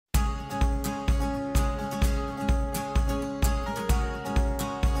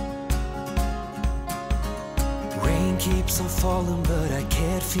keeps on falling, but I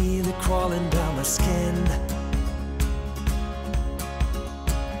can't feel it crawling down my skin.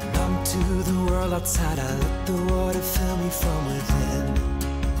 Numb to the world outside, I let the water fill me from within.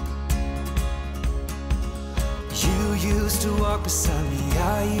 You used to walk beside me,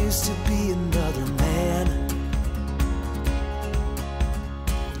 I used to be another man.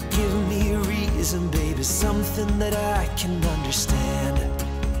 Give me a reason, baby, something that I can understand.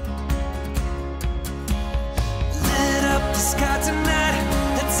 Lit up the sky tonight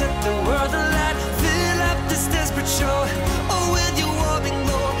and set the world alight. Fill up this desperate show, oh, with your warming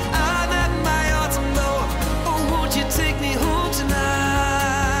glow. I'm at my autumn low, oh, won't you take me home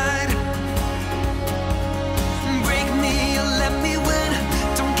tonight? Break me or let me win,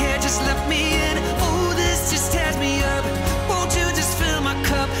 don't care, just let me in. Oh, this just tears me up, won't you just fill my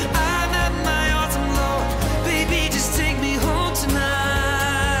cup? I'm at my autumn low, baby, just take me home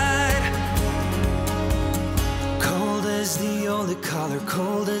tonight. Cold as the only color,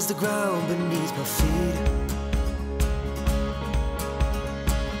 cold as the ground beneath my feet.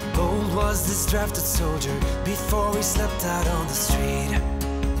 Bold was this drafted soldier before we slept out on the street.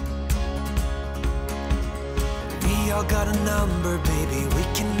 We all got a number, baby, we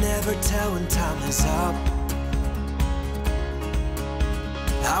can never tell when time is up.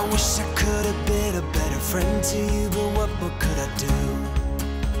 I wish I could have been a better friend to you, but what more could I do?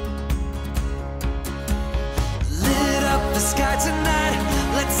 Lit up the sky tonight,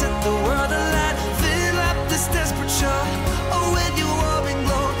 let's set the world alight.